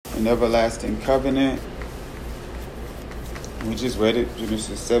an everlasting covenant. We just read it,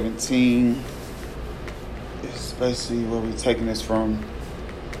 Genesis 17. It's basically where we're taking this from.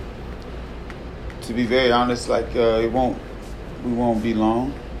 To be very honest, we won't be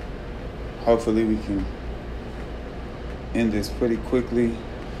long. Hopefully we can end this pretty quickly,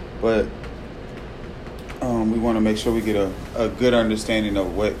 but we want to make sure we get a good understanding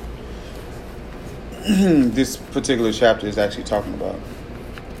of what this particular chapter is actually talking about.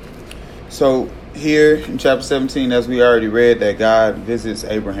 So here in chapter 17, as we already read, that God visits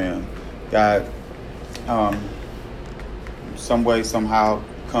Abraham. God, some way, somehow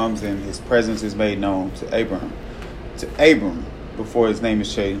comes and his presence is made known to Abram, before his name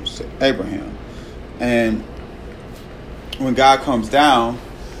is changed to Abraham. And when God comes down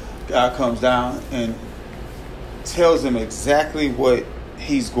and tells him exactly what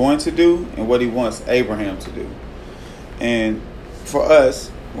he's going to do and what he wants Abraham to do. And for us,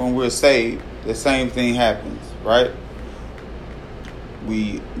 when we're saved, the same thing happens, right?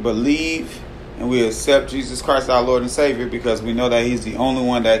 We believe and we accept Jesus Christ, our Lord and Savior, because we know that he's the only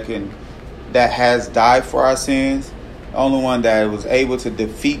one that has died for our sins, the only one that was able to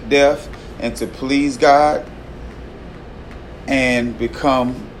defeat death and to please God and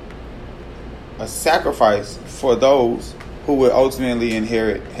become a sacrifice for those who will ultimately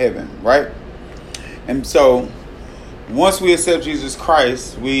inherit heaven, right? And so once we accept Jesus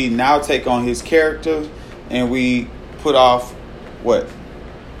Christ, we now take on his character and we put off what?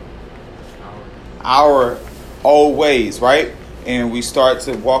 Our old ways, right? And we start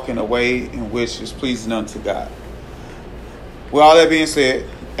to walk in a way in which is pleasing unto God. With all that being said,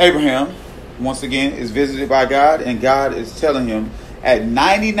 Abraham, once again, is visited by God, and God is telling him at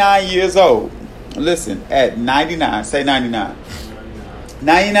 99 years old, listen, at 99, say 99.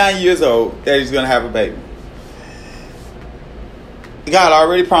 99 years old, that he's going to have a baby. God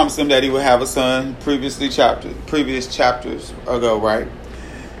already promised him that he would have a son previous chapters ago, right?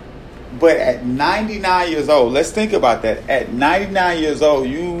 But at 99 years old, let's think about that. At 99 years old,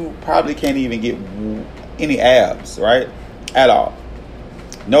 you probably can't even get any abs, right? At all.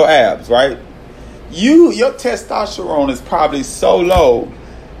 No abs, right? Your testosterone is probably so low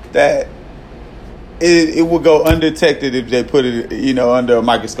that it will go undetected if they put it, under a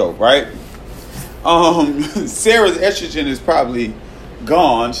microscope, right? Sarah's estrogen is probably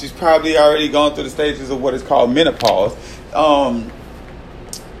gone. She's probably already gone through the stages of what is called menopause.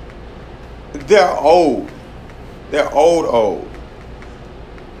 They're old. They're old,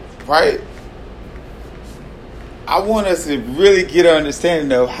 right? I want us to really get an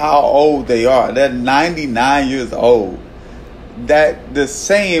understanding of how old they are. They're 99 years old. That the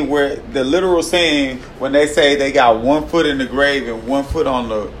literal saying when they say they got 1 foot in the grave and 1 foot on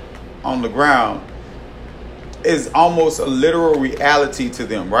the ground is almost a literal reality to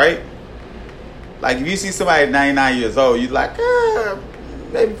them, right? Like if you see somebody at 99 years old, you're like,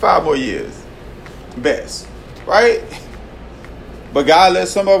 maybe 5 more years, best, right? But God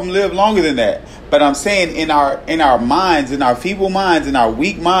lets some of them live longer than that. But I'm saying in our minds, in our feeble minds, in our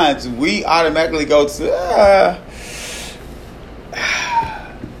weak minds, we automatically go to,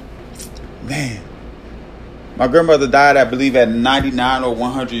 man. My grandmother died, I believe, at 99 or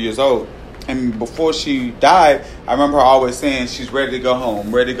 100 years old. And before she died, I remember her always saying she's ready to go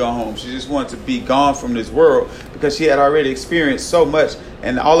home, ready to go home. She just wanted to be gone from this world because she had already experienced so much.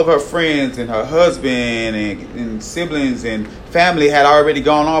 And all of her friends and her husband and siblings and family had already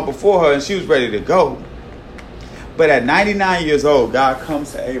gone on before her, and she was ready to go. But at 99 years old, God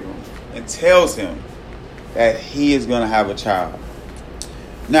comes to Abram and tells him that he is going to have a child.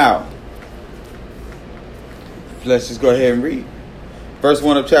 Now, let's just go ahead and read. Verse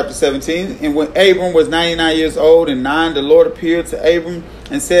 1 of chapter 17. And when Abram was 99 years old and 9, the Lord appeared to Abram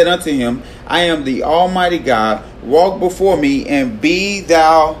and said unto him, I am the Almighty God. Walk before me and be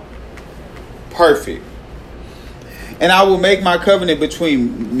thou perfect. And I will make my covenant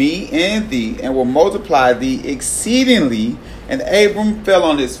between me and thee and will multiply thee exceedingly. And Abram fell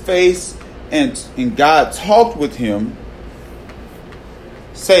on his face and God talked with him,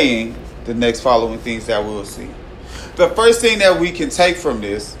 saying the next following things that we will see. The first thing that we can take from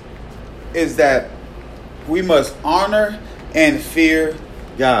this is that we must honor and fear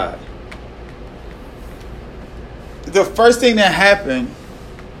God. The first thing that happened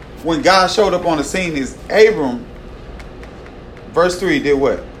when God showed up on the scene is Abram, verse 3, did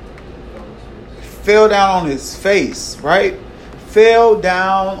what? Fell down on his face, right? Fell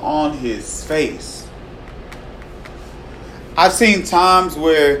down on his face. I've seen times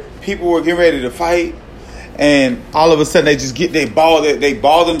where people were getting ready to fight, and all of a sudden they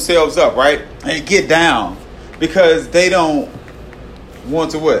ball themselves up, right? And they get down because they don't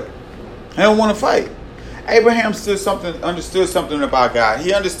want to what? He don't want to fight. Abraham understood something about God.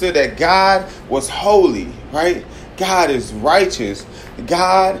 He understood that God was holy, right? God is righteous.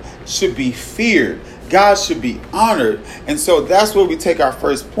 God should be feared. God should be honored. And so that's where we take our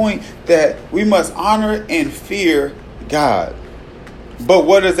first point, that we must honor and fear God. But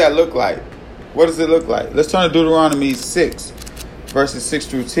what does that look like? What does it look like? Let's turn to Deuteronomy 6, verses 6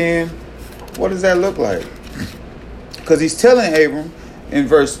 through 10. What does that look like? Because he's telling Abram in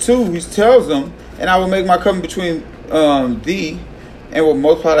verse 2, he tells him, and I will make my covenant between thee and will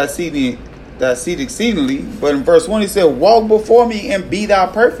multiply thy seed exceedingly. But in verse 1 he said, walk before me and be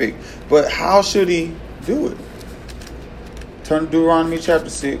thou perfect. But how should he do it? Turn to Deuteronomy chapter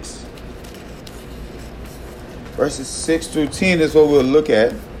 6. Verses 6 through 10 is what we'll look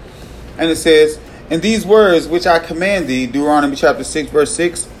at. And it says, and these words which I command thee, Deuteronomy chapter 6, verse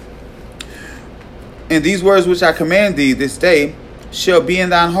 6. And these words which I command thee this day shall be in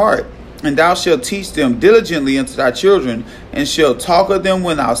thine heart, and thou shalt teach them diligently unto thy children, and shalt talk of them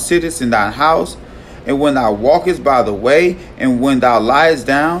when thou sittest in thine house, and when thou walkest by the way, and when thou liest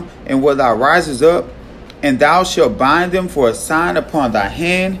down, and when thou risest up. And thou shalt bind them for a sign upon thy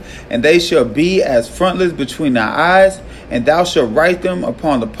hand, and they shall be as frontlets between thy eyes. And thou shalt write them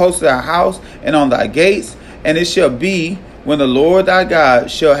upon the posts of thy house and on thy gates. And it shall be, when the Lord thy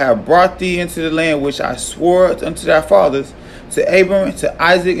God shall have brought thee into the land which I swore unto thy fathers, to Abraham, to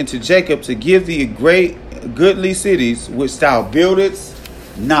Isaac, and to Jacob, to give thee great goodly cities which thou buildest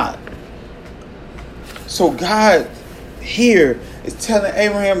not. So God here is telling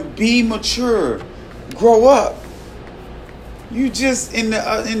Abraham, be mature, grow up. You just in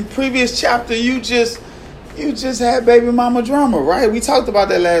the previous chapter, you just had baby mama drama, right? We talked about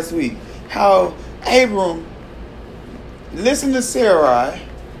that last week. How Abram listened to Sarai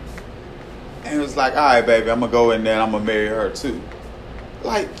and was like, all right, baby, I'm going to go in there and I'm going to marry her too.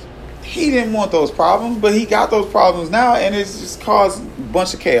 Like, he didn't want those problems, but he got those problems now, and it's just caused a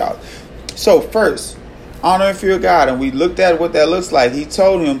bunch of chaos. So first, honor and fear God. And we looked at what that looks like. He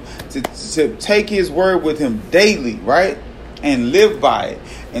told him to take his word with him daily, right? And live by it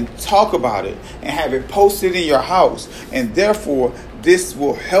and talk about it and have it posted in your house. And therefore, this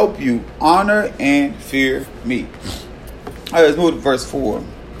will help you honor and fear me. All right, let's move to verse 4.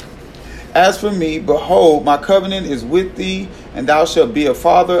 As for me, behold, my covenant is with thee, and thou shalt be a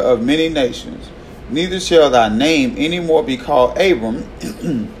father of many nations. Neither shall thy name any more be called Abram,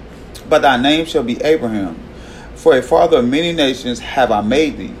 but thy name shall be Abraham. For a father of many nations have I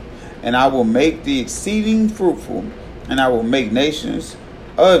made thee, and I will make thee exceeding fruitful, and I will make nations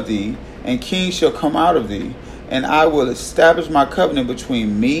of thee, and kings shall come out of thee. And I will establish my covenant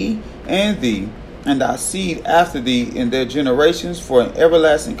between me and thee, and thy seed after thee in their generations, for an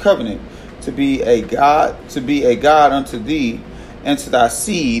everlasting covenant, to be a God unto thee, and to thy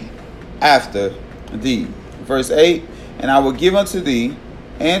seed after thee. Verse 8, and I will give unto thee,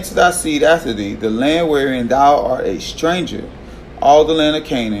 and to thy seed after thee, the land wherein thou art a stranger, all the land of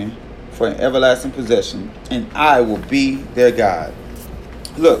Canaan, for an everlasting possession, and I will be their God.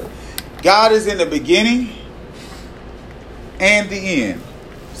 Look, God is in the beginning and the end.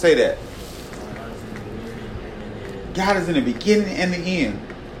 Say that. God is in the beginning and the end.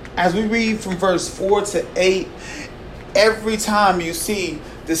 As we read from verse 4 to 8, every time you see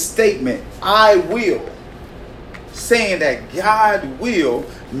the statement, I will, saying that God will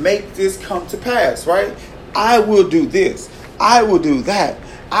make this come to pass, right? I will do this. I will do that.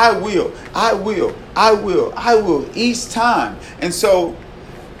 I will each time. And so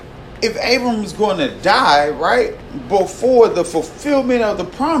if Abram is going to die, right, before the fulfillment of the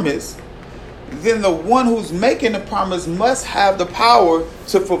promise, then the one who's making the promise must have the power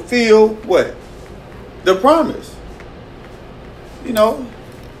to fulfill what? The promise. You know,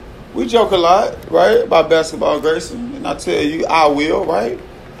 we joke a lot, right, about basketball, Grayson. And I tell you, I will, right?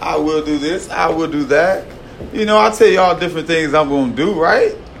 I will do this. I will do that. You know, I tell you all different things I'm going to do,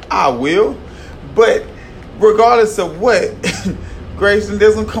 right? I will. But regardless of what, Grayson,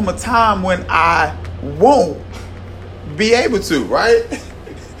 there's going to come a time when I won't be able to, right?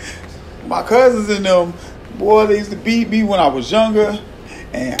 My cousins and them, boy, they used to beat me when I was younger.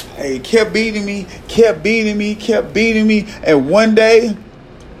 And they kept beating me. And one day,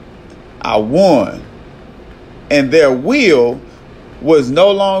 I won. And their will was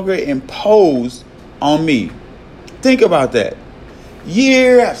no longer imposed on me. Think about that.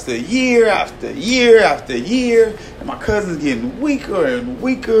 Year after year after year after year, and my cousin's getting weaker and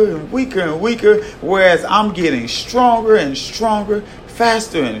weaker and weaker and weaker, whereas I'm getting stronger and stronger,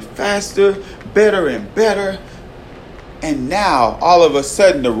 faster and faster, better and better. And now, all of a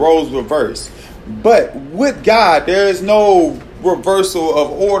sudden, the roles reverse. But with God, there is no reversal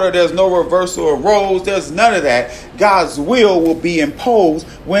of order. There's no reversal of roles. There's none of that. God's will be imposed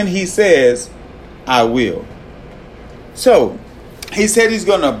when he says, I will. So he said he's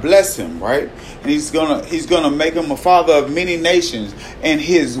going to bless him, right? And he's gonna make him a father of many nations, and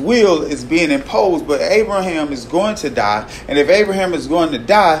his will is being imposed. But Abraham is going to die, and if Abraham is going to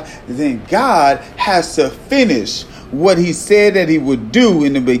die, then God has to finish what he said that he would do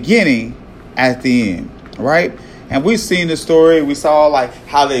in the beginning at the end, right? And we've seen the story. We saw like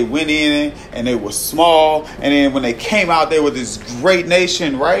how they went in and they were small, and then when they came out, they were this great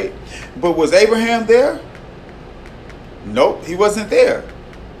nation, right? But was Abraham there? Nope, he wasn't there.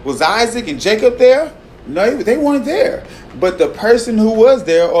 Was Isaac and Jacob there? No, they weren't there. But the person who was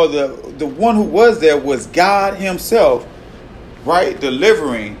there, or the one who was there, was God himself, right?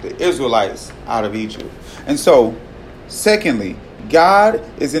 Delivering the Israelites out of Egypt. And so, secondly, God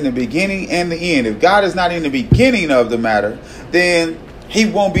is in the beginning and the end. If God is not in the beginning of the matter, then he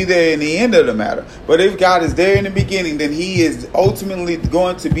won't be there in the end of the matter. But if God is there in the beginning, then he is ultimately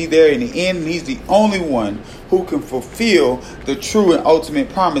going to be there in the end. And he's the only one who can fulfill the true and ultimate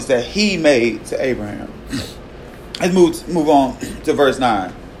promise that he made to Abraham. Let's move on to verse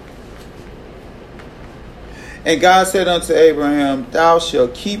 9. And God said unto Abraham, thou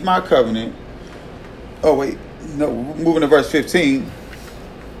shalt keep my covenant. Oh, wait. No, moving to verse 15.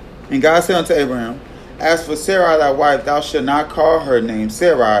 And God said unto Abraham, as for Sarai thy wife, thou shalt not call her name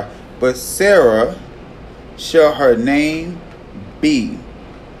Sarai, but Sarah shall her name be.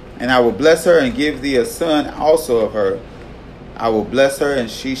 And I will bless her and give thee a son also of her. I will bless her, and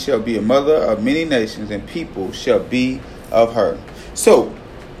she shall be a mother of many nations, and people shall be of her. So,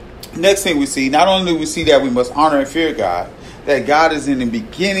 next thing we see, not only do we see that we must honor and fear God, that God is in the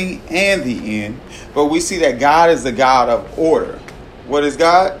beginning and the end, but we see that God is the God of order. What is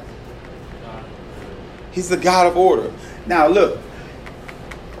God? He's the God of order. Now look,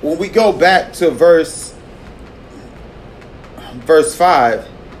 when we go back to verse 5,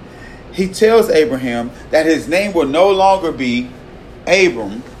 he tells Abraham that his name will no longer be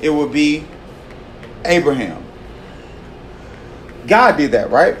Abram, it will be Abraham. God did that,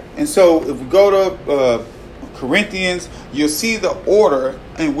 right? And so if we go to Corinthians, you'll see the order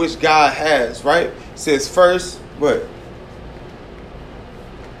in which God has, right? It says first, what?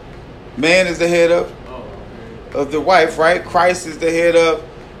 Man is the head of the wife, right? Christ is the head of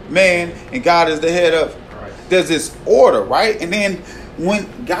man, and God is the head of Christ. There's this order, right? And then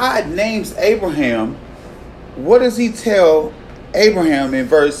when God names Abraham, what does he tell Abraham in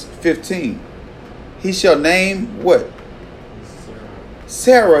verse 15? He shall name what?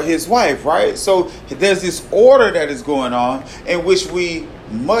 Sarah, his wife, right? So there's this order that is going on in which we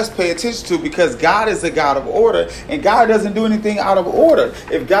must pay attention to, because God is a God of order, and God doesn't do anything out of order.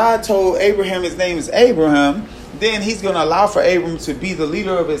 If God told Abraham his name is Abraham, then he's going to allow for Abram to be the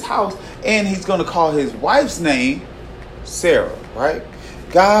leader of his house, and he's going to call his wife's name Sarah, right?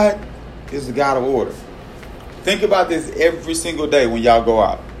 God is the God of order. Think about this every single day when y'all go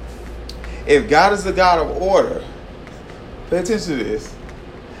out. If God is the God of order, pay attention to this.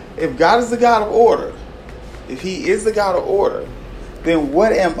 If God is the God of order, if he is the God of order, then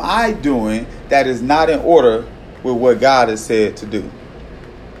what am I doing that is not in order with what God has said to do?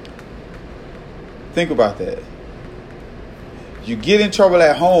 Think about that. You get in trouble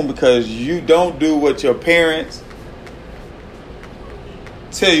at home because you don't do what your parents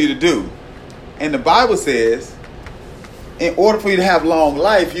tell you to do. And the Bible says, in order for you to have long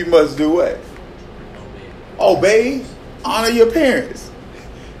life, you must do what? Obey. Honor your parents.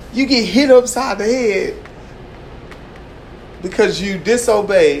 You get hit upside the head because you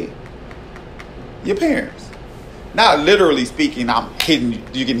disobey your parents. Not literally speaking,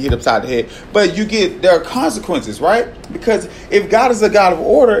 you getting hit upside the head, but there are consequences, right? Because if God is a God of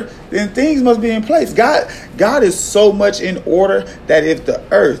order, then things must be in place. God is so much in order that if the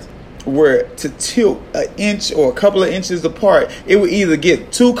earth were to tilt an inch or a couple of inches apart, it would either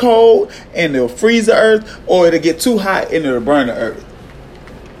get too cold and it'll freeze the earth, or it'll get too hot and it'll burn the earth.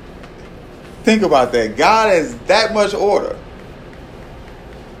 Think about that. God has that much order.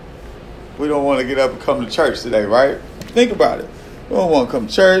 We don't want to get up and come to church today, right? Think about it. We don't want to come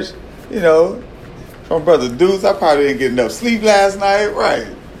to church. You know, from Brother Deuce, I probably didn't get enough sleep last night, right?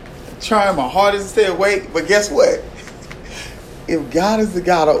 Trying my hardest to stay awake, but guess what? If God is the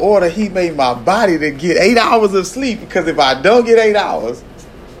God of order, he made my body to get 8 hours of sleep, because if I don't get 8 hours,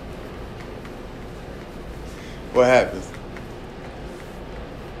 what happens?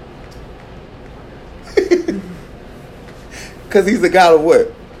 Because he's the God of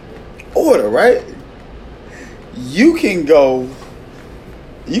what? Order, right? You can go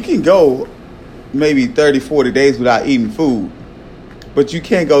maybe 30, 40 days without eating food. But you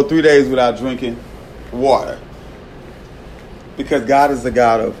can't go 3 days without drinking water. Because God is the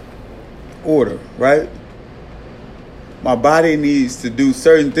God of order, right? My body needs to do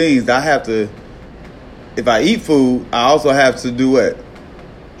certain things. I have to, if I eat food, I also have to do what?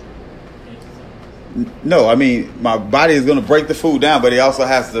 No, I mean, my body is going to break the food down, but it also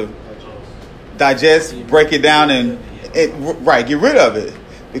has to digest, break it down, and get rid of it.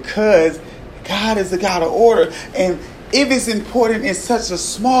 Because God is the God of order. And if it's important in such a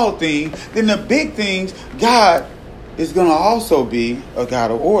small thing, then the big things, God is going to also be a God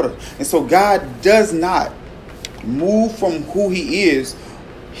of order. And so God does not move from who he is.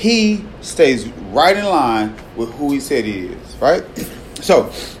 He stays right in line with who he said he is, right?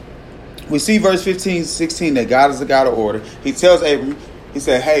 So we see verse 15, 16 that God is the God of order. He tells Abram, he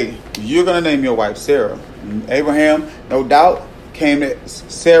said, hey, you're going to name your wife Sarah. And Abraham, no doubt, came to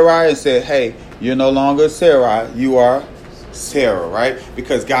Sarai and said, hey, you're no longer Sarai, you are Sarah, right?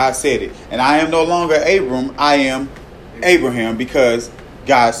 Because God said it. And I am no longer Abram, I am Abraham, because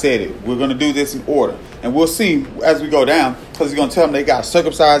God said it. We're going to do this in order. And we'll see as we go down, because he's going to tell them they got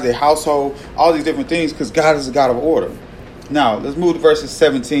circumcised, their household, all these different things, because God is a God of order. Now, let's move to verses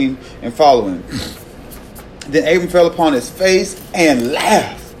 17 and following. Then Abram fell upon his face and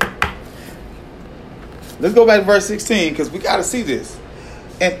laughed. Let's go back to verse 16, because we got to see this.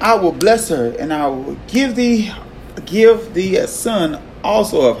 And I will bless her, and I will give thee a son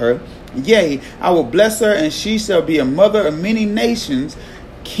also of her. Yea, I will bless her, and she shall be a mother of many nations,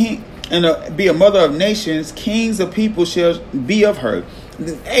 be a mother of nations, kings of people shall be of her.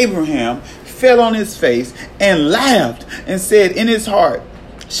 Then Abraham fell on his face and laughed and said in his heart,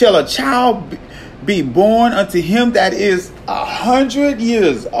 shall a child be born unto him that is 100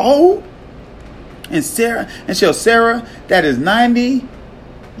 years old? And shall Sarah that is 90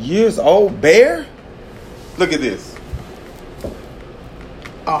 years old bear? Look at this.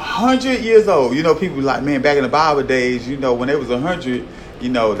 100 years old. You know, people like, man, back in the Bible days, you know, when it was 100, you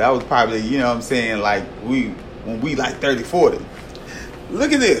know, that was probably, you know what I'm saying, like when we like 30, 40.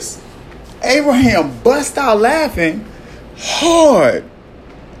 Look at this. Abraham bust out laughing hard.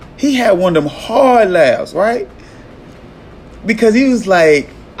 He had one of them hard laughs, right? Because he was like,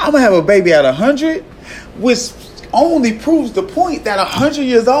 I'm going to have a baby at 100, which only proves the point that 100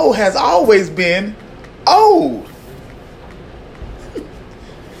 years old has always been old.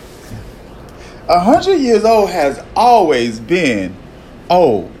 100 years old has always been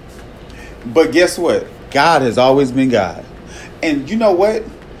old. But guess what? God has always been God. And you know what?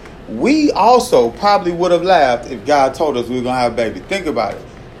 We also probably would have laughed if God told us we were going to have a baby. Think about it.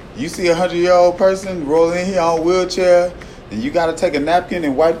 You see a 100-year-old person rolling in here on a wheelchair, and you got to take a napkin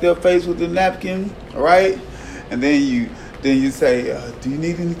and wipe their face with the napkin, right? And then you say, do you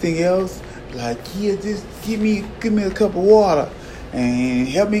need anything else? Like, yeah, just give me a cup of water and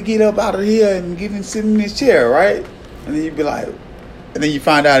help me get up out of here and get him sitting in his chair, right? And then you be like, and then you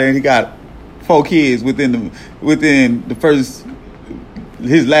find out that he got 4 kids within the first,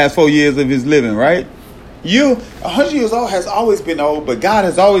 his last 4 years of his living, right? 100 years old has always been old, but God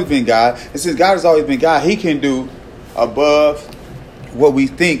has always been God. And since God has always been God, he can do above what we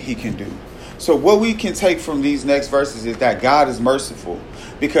think he can do. So what we can take from these next verses is that God is merciful.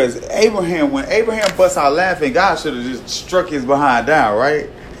 Because when Abraham busts out laughing, God should have just struck his behind down, right?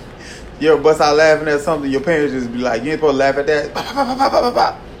 You ever bust out laughing at something, your parents just be like, you ain't supposed to laugh at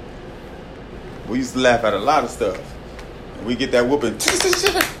that. We used to laugh at a lot of stuff. And we get that whooping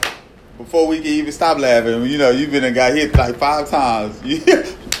before we can even stop laughing. You know, you've been and got hit like 5 times.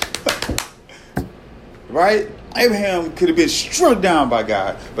 Right? Abraham could have been struck down by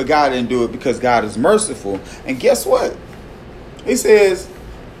God, but God didn't do it because God is merciful. And guess what? He says,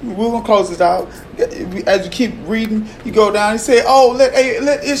 we're going to close this out. As you keep reading, you go down, he said, oh,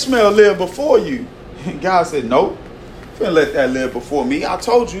 let Ishmael live before you. And God said, nope. Can't let that live before me. I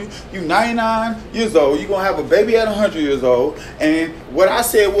told you, you 99 years old, you're going to have a baby at 100 years old, and what I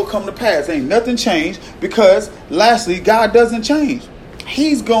said will come to pass. Ain't nothing changed, because lastly, God doesn't change.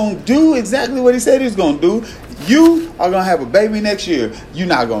 He's going to do exactly what he said he's going to do. You are going to have a baby next year. You're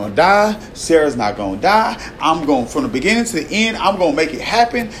not going to die. Sarah's not going to die. I'm going from the beginning to the end. I'm going to make it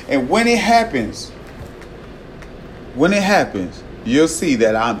happen. And when it happens, you'll see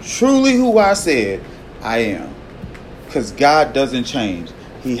that I'm truly who I said I am. Because God doesn't change.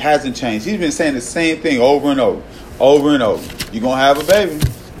 He hasn't changed. He's been saying the same thing over and over. You're going to have a baby.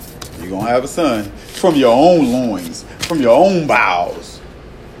 You're going to have a son from your own loins, from your own bowels.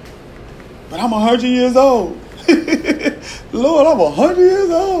 But I'm 100 years old. Lord, I'm 100 years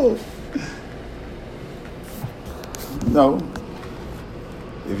old. No.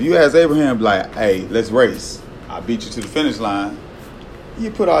 If you ask Abraham, like, hey, let's race. I'll beat you to the finish line.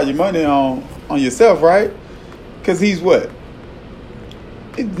 you put all your money on yourself, right? Because he's what?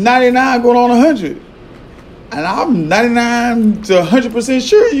 99 going on 100. And I'm 99 to 100%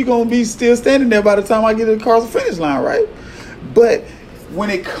 sure you're going to be still standing there by the time I get to the across the finish line, right? But when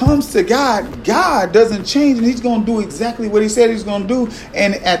it comes to God, God doesn't change, and he's going to do exactly what he said he's going to do.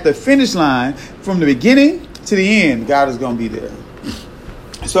 And at the finish line, from the beginning to the end, God is going to be there.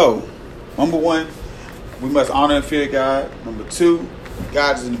 So, number one, we must honor and fear God. Number two,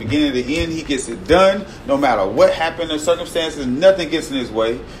 God is in the beginning to the end. He gets it done. No matter what happened in circumstances, nothing gets in his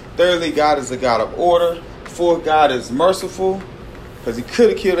way. Thirdly, God is a God of order. Fourth, God is merciful, because he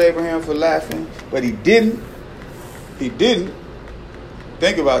could have killed Abraham for laughing, but he didn't. He didn't.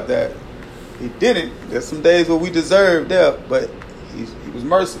 Think about that. He didn't. There's some days where we deserve death, but he was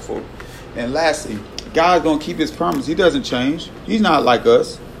merciful. And lastly, God's going to keep his promise. He doesn't change. He's not like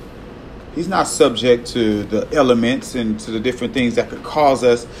us. He's not subject to the elements and to the different things that could cause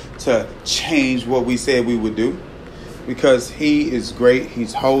us to change what we said we would do. Because he is great,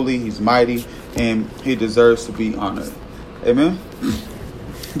 he's holy, he's mighty, and he deserves to be honored. Amen.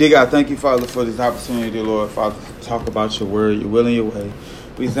 Dear God, thank you, Father, for this opportunity, dear Lord, Father, to talk about your word, your will, and your way.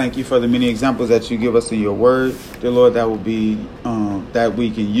 We thank you for the many examples that you give us in your word, dear Lord, that will be that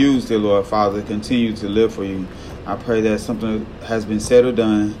we can use, dear Lord, Father, to continue to live for you. I pray that something has been said or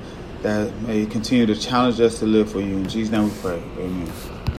done that may continue to challenge us to live for you. In Jesus' name we pray. Amen.